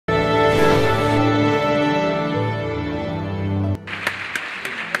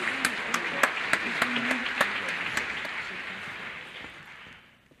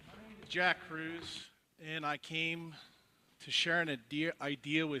Jack Kruse, and I came to share an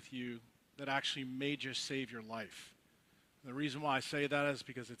idea with you that actually may just save your life. And the reason why I say that is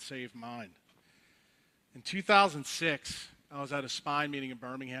because it saved mine. In 2006, I was at a spine meeting in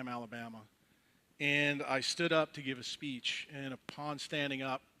Birmingham, Alabama, and I stood up to give a speech, and upon standing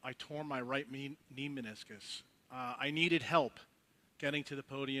up, I tore my right knee meniscus. I needed help getting to the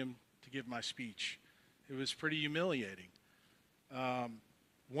podium to give my speech. It was pretty humiliating.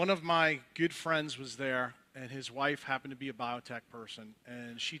 One of my good friends was there, and his wife happened to be a biotech person,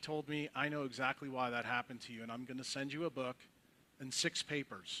 and she told me, I know exactly why that happened to you, and I'm going to send you a book and 6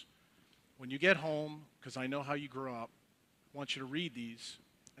 papers. When you get home, because I know how you grew up, I want you to read these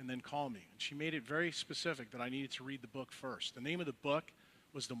and then call me. And she made it very specific that I needed to read the book first. The name of the book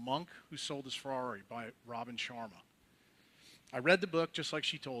was The Monk Who Sold His Ferrari by Robin Sharma. I read the book just like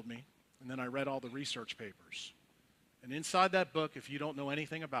she told me, and then I read all the research papers. And inside that book, if you don't know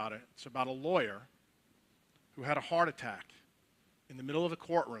anything about it, it's about a lawyer who had a heart attack in the middle of a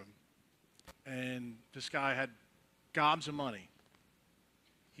courtroom, and this guy had gobs of money.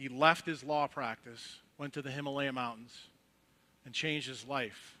 He left his law practice, went to the Himalaya mountains, and changed his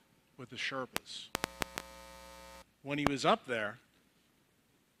life with the Sherpas. When he was up there,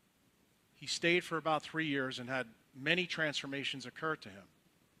 he stayed for about 3 years and had many transformations occur to him.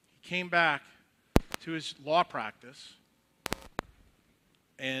 He came back to his law practice,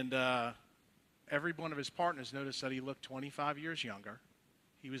 and every one of his partners noticed that he looked 25 years younger.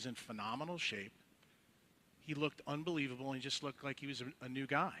 He was in phenomenal shape. He looked unbelievable, and he just looked like he was a new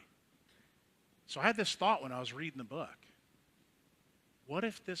guy. So I had this thought when I was reading the book. What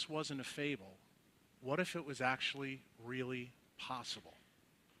if this wasn't a fable? What if it was actually really possible?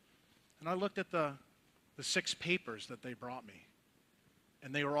 And I looked at the 6 papers that they brought me,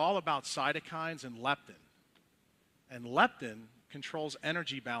 and they were all about cytokines and leptin. And leptin controls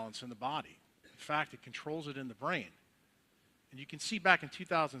energy balance in the body. In fact, it controls it in the brain. And you can see back in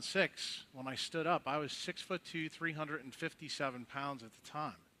 2006, when I stood up, I was 6'2", 357 pounds at the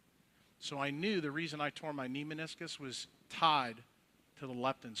time. So I knew the reason I tore my knee meniscus was tied to the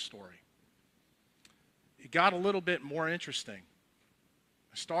leptin story. It got a little bit more interesting.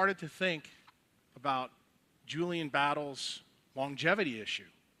 I started to think about Julian Battle's longevity issue.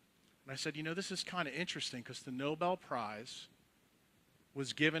 And I said, you know, this is kind of interesting because the Nobel Prize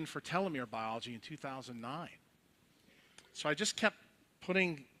was given for telomere biology in 2009. So I just kept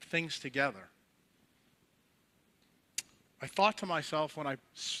putting things together. I thought to myself, when I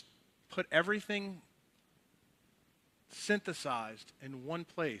put everything synthesized in one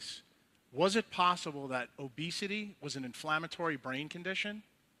place, was it possible that obesity was an inflammatory brain condition?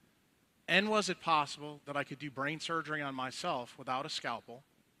 And was it possible that I could do brain surgery on myself without a scalpel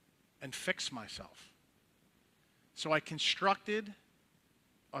and fix myself? So I constructed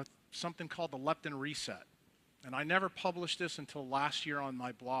something called the leptin reset. And I never published this until last year on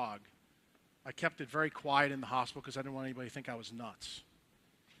my blog. I kept it very quiet in the hospital because I didn't want anybody to think I was nuts.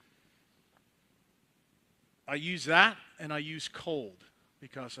 I use that, and I use cold,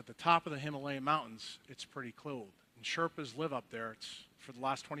 because at the top of the Himalaya mountains, it's pretty cold. And Sherpas live up there. It's, for the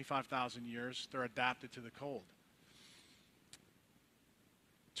last 25,000 years, they're adapted to the cold.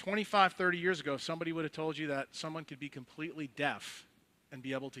 25, 30 years ago, if somebody would have told you that someone could be completely deaf and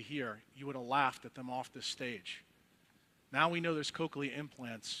be able to hear, you would have laughed at them off this stage. Now we know there's cochlear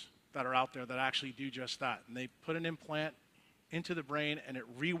implants that are out there that actually do just that. And they put an implant into the brain, and it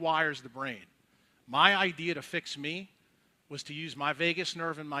rewires the brain. My idea to fix me was to use my vagus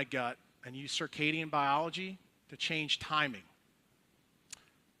nerve in my gut and use circadian biology to change timing.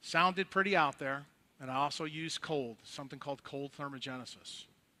 Sounded pretty out there, and I also used cold, something called cold thermogenesis.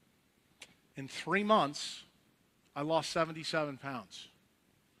 In 3 months, I lost 77 pounds.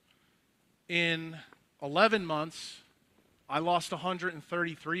 In 11 months, I lost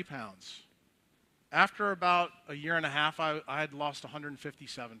 133 pounds. After about a year and a half, I had lost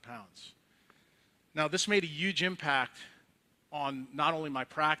 157 pounds. Now, this made a huge impact on not only my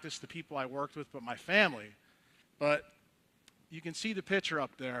practice, the people I worked with, but my family. But you can see the picture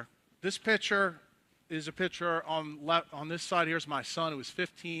up there. This picture is a picture on this side. Here's my son, who was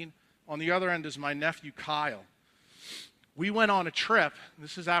 15. On the other end is my nephew, Kyle. We went on a trip.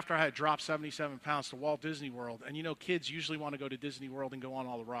 This is after I had dropped 77 pounds, to Walt Disney World. And you know, kids usually want to go to Disney World and go on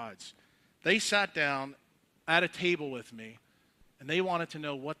all the rides. They sat down at a table with me, and they wanted to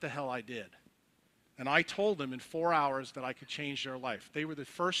know what the hell I did. And I told them in 4 hours that I could change their life. They were the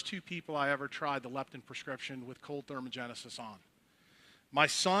first 2 people I ever tried the leptin prescription with cold thermogenesis on. My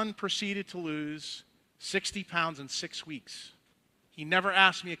son proceeded to lose 60 pounds in 6 weeks. He never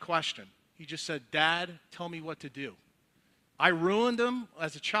asked me a question. He just said, "Dad, tell me what to do." I ruined him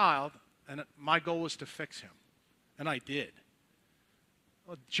as a child, and my goal was to fix him, and I did.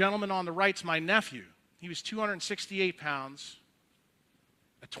 A gentleman on the right's my nephew. He was 268 pounds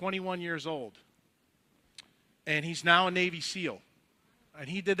at 21 years old, and he's now a Navy SEAL, and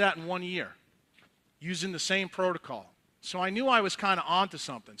he did that in 1 year using the same protocol. So I knew I was kind of onto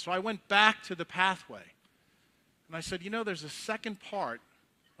something. So I went back to the pathway, and I said, you know, there's a second part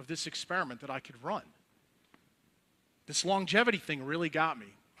of this experiment that I could run. This longevity thing really got me.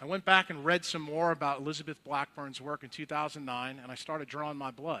 I went back and read some more about Elizabeth Blackburn's work in 2009, and I started drawing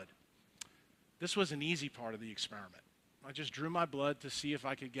my blood. This was an easy part of the experiment. I just drew my blood to see if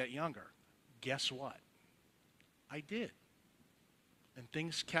I could get younger. Guess what? I did. And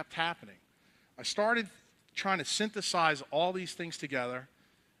things kept happening. I started trying to synthesize all these things together.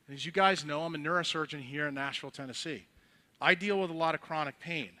 And as you guys know, I'm a neurosurgeon here in Nashville, Tennessee. I deal with a lot of chronic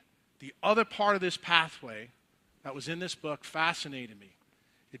pain. The other part of this pathway that was in this book fascinated me.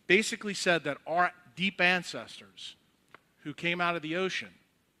 It basically said that our deep ancestors who came out of the ocean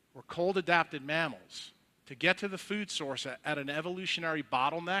were cold-adapted mammals. To get to the food source at an evolutionary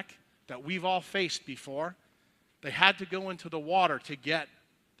bottleneck that we've all faced before, they had to go into the water to get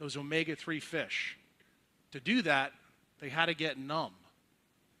those omega-3 fish. To do that, they had to get numb.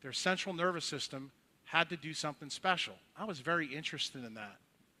 Their central nervous system had to do something special. I was very interested in that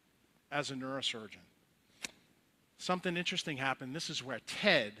as a neurosurgeon. Something interesting happened. This is where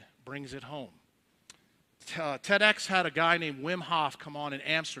TED brings it home. TEDx had a guy named Wim Hof come on in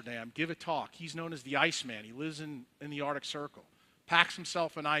Amsterdam, give a talk. He's known as the Iceman. He lives in the Arctic Circle, packs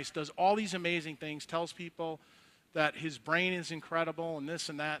himself in ice, does all these amazing things, tells people that his brain is incredible and this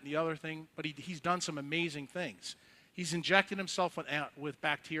and that and the other thing, but he's done some amazing things. He's injected himself with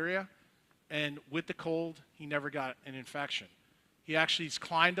bacteria, and with the cold, he never got an infection. He actually has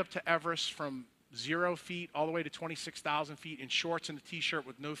climbed up to Everest from 0 feet all the way to 26,000 feet in shorts and a t-shirt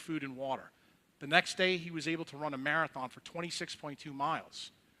with no food and water. The next day, he was able to run a marathon for 26.2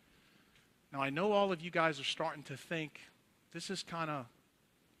 miles. Now, I know all of you guys are starting to think, this is kind of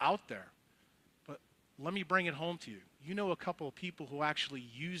out there, but let me bring it home to you. You know a couple of people who actually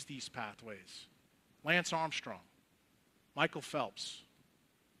use these pathways. Lance Armstrong, Michael Phelps,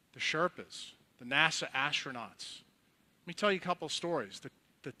 the Sherpas, the NASA astronauts. Let me tell you a couple of stories.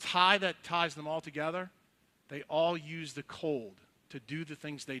 The tie that ties them all together, they all use the cold to do the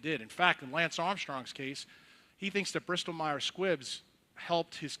things they did. In fact, in Lance Armstrong's case, he thinks that Bristol-Myers Squibbs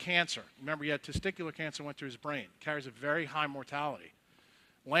helped his cancer. Remember, he had testicular cancer, went to his brain. Carries a very high mortality.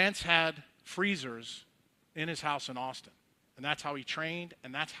 Lance had freezers in his house in Austin, and that's how he trained,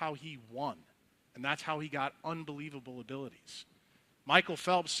 and that's how he won, and that's how he got unbelievable abilities. Michael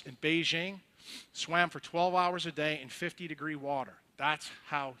Phelps in Beijing swam for 12 hours a day in 50-degree water. That's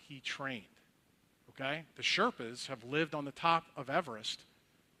how he trained. Okay? The Sherpas have lived on the top of Everest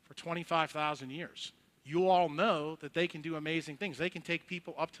for 25,000 years. You all know that they can do amazing things. They can take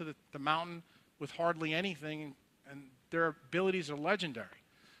people up to the mountain with hardly anything, and their abilities are legendary.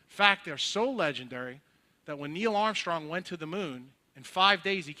 In fact, they're so legendary that when Neil Armstrong went to the moon, in 5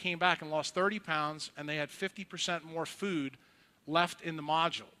 days he came back and lost 30 pounds, and they had 50% more food left in the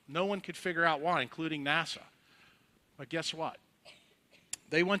module. No one could figure out why, including NASA. But guess what?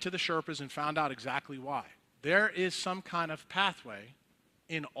 They went to the Sherpas and found out exactly why. There is some kind of pathway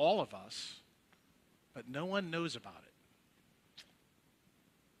in all of us, but no one knows about it.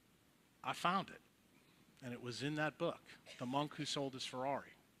 I found it, and it was in that book, The Monk Who Sold His Ferrari.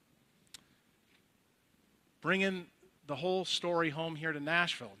 Bringing the whole story home here to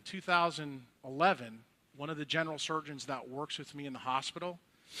Nashville. In 2011, one of the general surgeons that works with me in the hospital,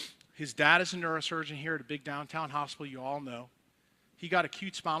 his dad is a neurosurgeon here at a big downtown hospital you all know. He got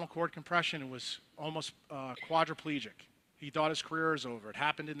acute spinal cord compression and was almost quadriplegic. He thought his career was over. It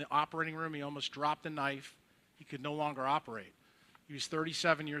happened in the operating room. He almost dropped a knife. He could no longer operate. He was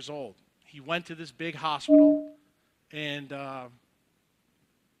 37 years old. He went to this big hospital, and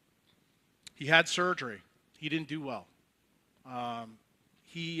he had surgery. He didn't do well.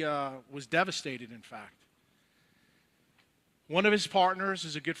 He was devastated, in fact. One of his partners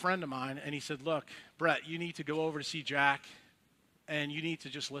is a good friend of mine, and he said, look, Brett, you need to go over to see Jack, and you need to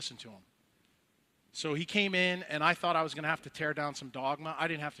just listen to him. So he came in, and I thought I was going to have to tear down some dogma. I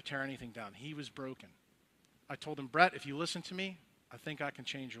didn't have to tear anything down. He was broken. I told him, Brett, if you listen to me, I think I can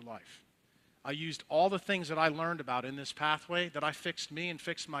change your life. I used all the things that I learned about in this pathway that I fixed me and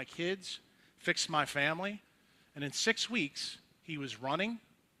fixed my kids, fixed my family. And in 6 weeks, he was running.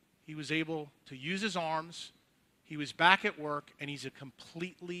 He was able to use his arms. He was back at work, and he's a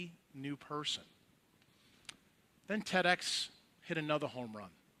completely new person. Then TEDx hit another home run.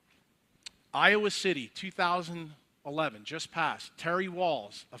 Iowa City, 2000 11, just passed. Terry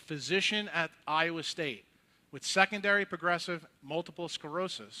Walls, a physician at Iowa State with secondary progressive multiple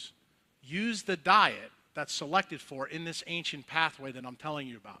sclerosis, used the diet that's selected for in this ancient pathway that I'm telling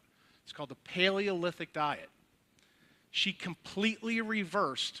you about. It's called the Paleolithic diet. She completely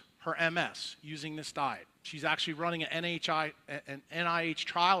reversed her MS using this diet. She's actually running an NIH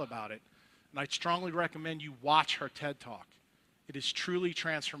trial about it, and I strongly recommend you watch her TED Talk. It is truly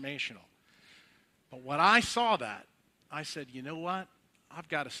transformational. But when I saw that, I said, you know what? I've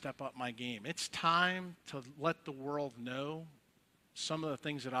got to step up my game. It's time to let the world know some of the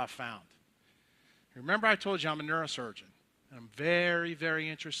things that I've found. Remember I told you I'm a neurosurgeon, and I'm very, very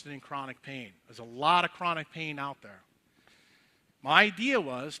interested in chronic pain. There's a lot of chronic pain out there. My idea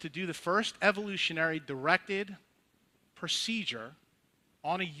was to do the first evolutionary directed procedure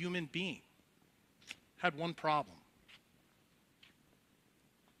on a human being. Had one problem.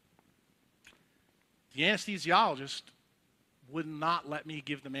 The anesthesiologist would not let me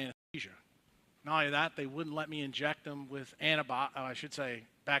give them anesthesia. Not only that, they wouldn't let me inject them with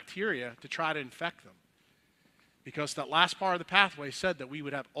bacteria to try to infect them. Because that last part of the pathway said that we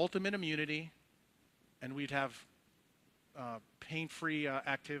would have ultimate immunity and we'd have pain-free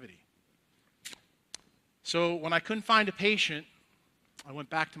activity. So when I couldn't find a patient, I went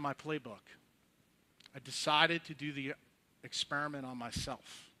back to my playbook. I decided to do the experiment on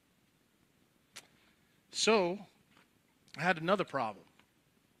myself. So I had another problem.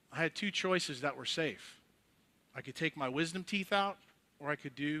 I had two choices that were safe. I could take my wisdom teeth out, or I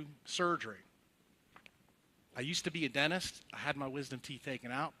could do surgery. I used to be a dentist. I had my wisdom teeth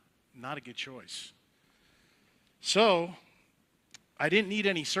taken out. Not a good choice. So I didn't need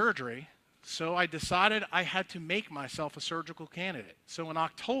any surgery, so I decided I had to make myself a surgical candidate. So in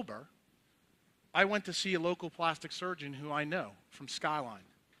October, I went to see a local plastic surgeon who I know from Skyline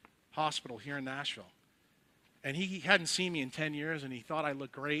Hospital here in Nashville. And he hadn't seen me in 10 years, and he thought I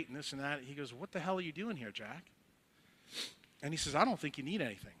looked great and this and that. He goes, what the hell are you doing here, Jack? And he says, I don't think you need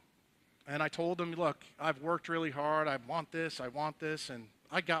anything. And I told him, look, I've worked really hard. I want this, and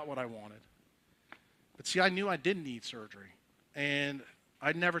I got what I wanted. But see, I knew I didn't need surgery. And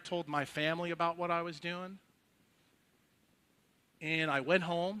I never told my family about what I was doing. And I went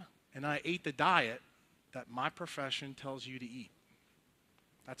home, and I ate the diet that my profession tells you to eat.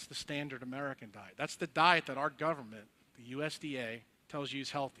 That's the standard American diet. That's the diet that our government, the USDA, tells you is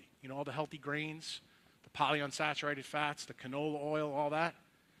healthy. You know, all the healthy grains, the polyunsaturated fats, the canola oil, all that.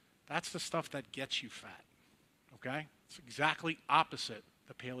 That's the stuff that gets you fat, okay? It's exactly opposite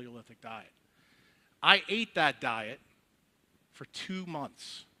the Paleolithic diet. I ate that diet for 2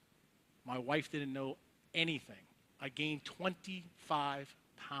 months. My wife didn't know anything. I gained 25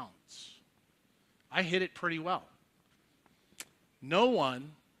 pounds. I hit it pretty well. No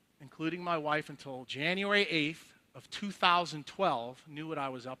one, including my wife, until January 8th of 2012 knew what I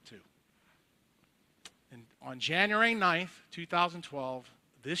was up to. And on January 9th, 2012,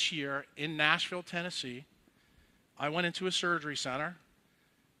 this year in Nashville, Tennessee, I went into a surgery center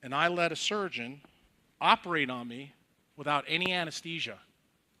and I let a surgeon operate on me without any anesthesia.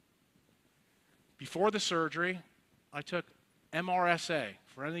 Before the surgery, I took MRSA.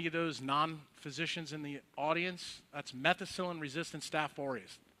 For any of those non-physicians in the audience, that's methicillin-resistant Staph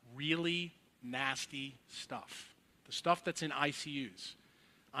aureus. Really nasty stuff. The stuff that's in ICUs.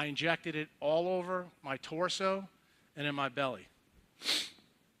 I injected it all over my torso and in my belly.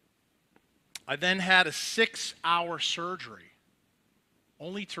 I then had a 6-hour surgery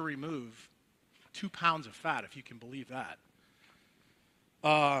only to remove 2 pounds of fat, if you can believe that.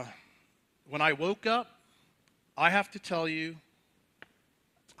 When I woke up, I have to tell you,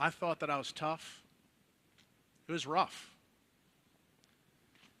 I thought that I was tough. It was rough.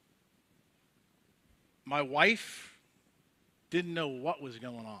 My wife didn't know what was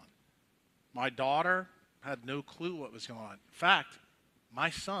going on. My daughter had no clue what was going on. In fact,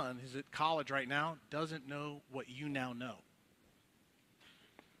 my son, who's at college right now, doesn't know what you now know.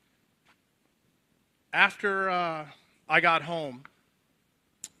 After I got home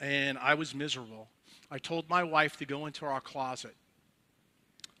and I was miserable, I told my wife to go into our closet.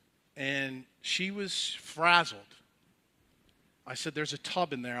 And she was frazzled. I said, there's a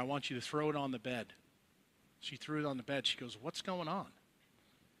tub in there. I want you to throw it on the bed. She threw it on the bed. She goes, what's going on?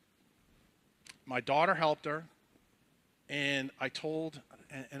 My daughter helped her. And I told,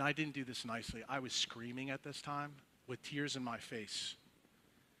 and I didn't do this nicely, I was screaming at this time with tears in my face.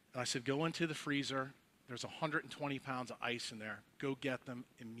 And I said, go into the freezer. There's 120 pounds of ice in there. Go get them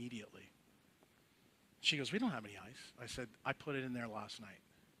immediately. She goes, we don't have any ice. I said, I put it in there last night.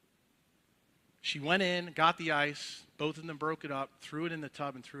 She went in, got the ice, both of them broke it up, threw it in the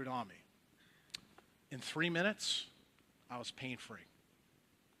tub, and threw it on me. In 3 minutes, I was pain-free.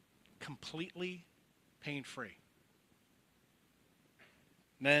 Completely pain-free.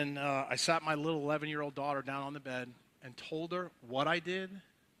 Then I sat my little 11-year-old daughter down on the bed and told her what I did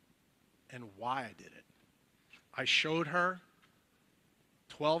and why I did it. I showed her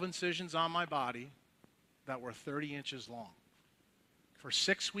 12 incisions on my body that were 30 inches long. For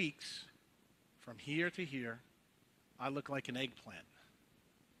 6 weeks, from here to here, I looked like an eggplant.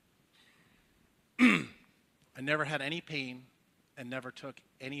 I never had any pain and never took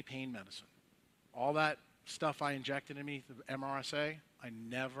any pain medicine. All that stuff I injected in me, the MRSA, I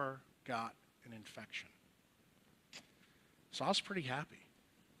never got an infection. So I was pretty happy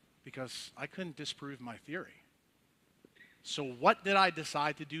because I couldn't disprove my theory. So what did I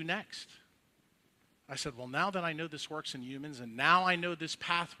decide to do next? I said, well, now that I know this works in humans and now I know this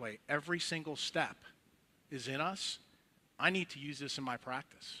pathway, every single step is in us, I need to use this in my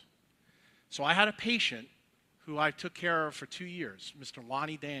practice. So I had a patient who I took care of for 2 years, Mr.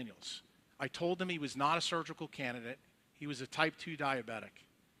 Lonnie Daniels. I told him he was not a surgical candidate. He was a type 2 diabetic.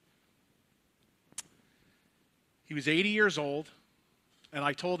 He was 80 years old, and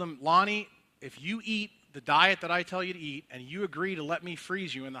I told him, Lonnie, if you eat the diet that I tell you to eat and you agree to let me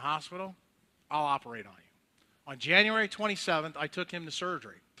freeze you in the hospital, I'll operate on you. On January 27th, I took him to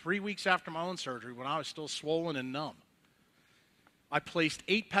surgery, 3 weeks after my own surgery when I was still swollen and numb. I placed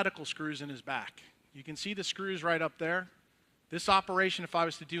 8 pedicle screws in his back. You can see the screws right up there. This operation, if I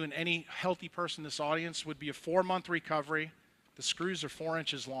was to do in any healthy person in this audience, would be a 4-month recovery. The screws are 4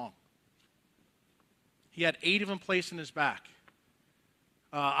 inches long. He had 8 of them placed in his back.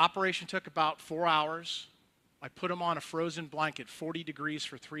 Operation took about 4 hours. I put him on a frozen blanket, 40 degrees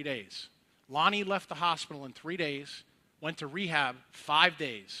for 3 days. Lonnie left the hospital in 3 days, went to rehab 5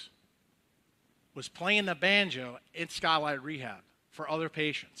 days, was playing the banjo in Skylight Rehab for other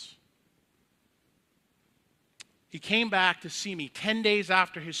patients. He came back to see me 10 days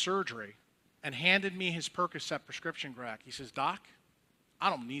after his surgery and handed me his Percocet prescription back. He says, Doc, I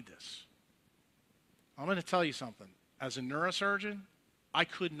don't need this. I'm going to tell you something. As a neurosurgeon, I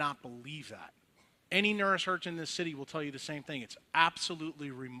could not believe that. Any neurosurgeon in this city will tell you the same thing. It's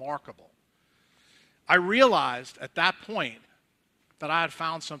absolutely remarkable. I realized at that point that I had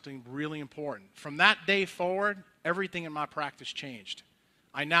found something really important. From that day forward, everything in my practice changed.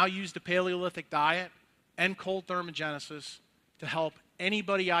 I now use the Paleolithic diet and cold thermogenesis to help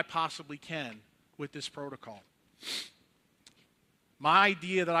anybody I possibly can with this protocol. My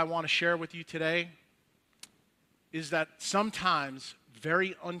idea that I want to share with you today is that sometimes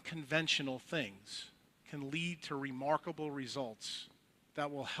very unconventional things can lead to remarkable results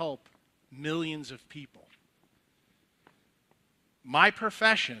that will help millions of people. My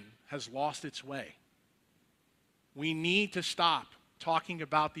profession has lost its way. We need to stop talking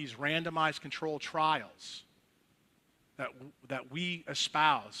about these randomized controlled trials that we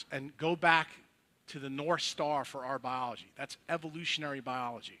espouse and go back to the North Star for our biology. That's evolutionary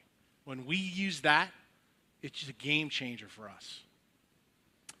biology. When we use that, it's just a game changer for us.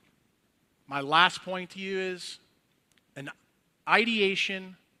 My last point to you is an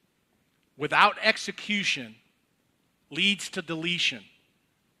ideation without execution leads to deletion.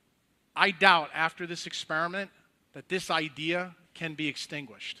 I doubt after this experiment that this idea can be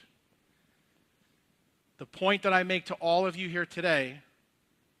extinguished. The point that I make to all of you here today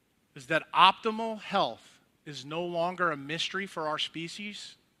is that optimal health is no longer a mystery for our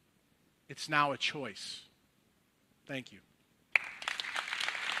species. It's now a choice. Thank you.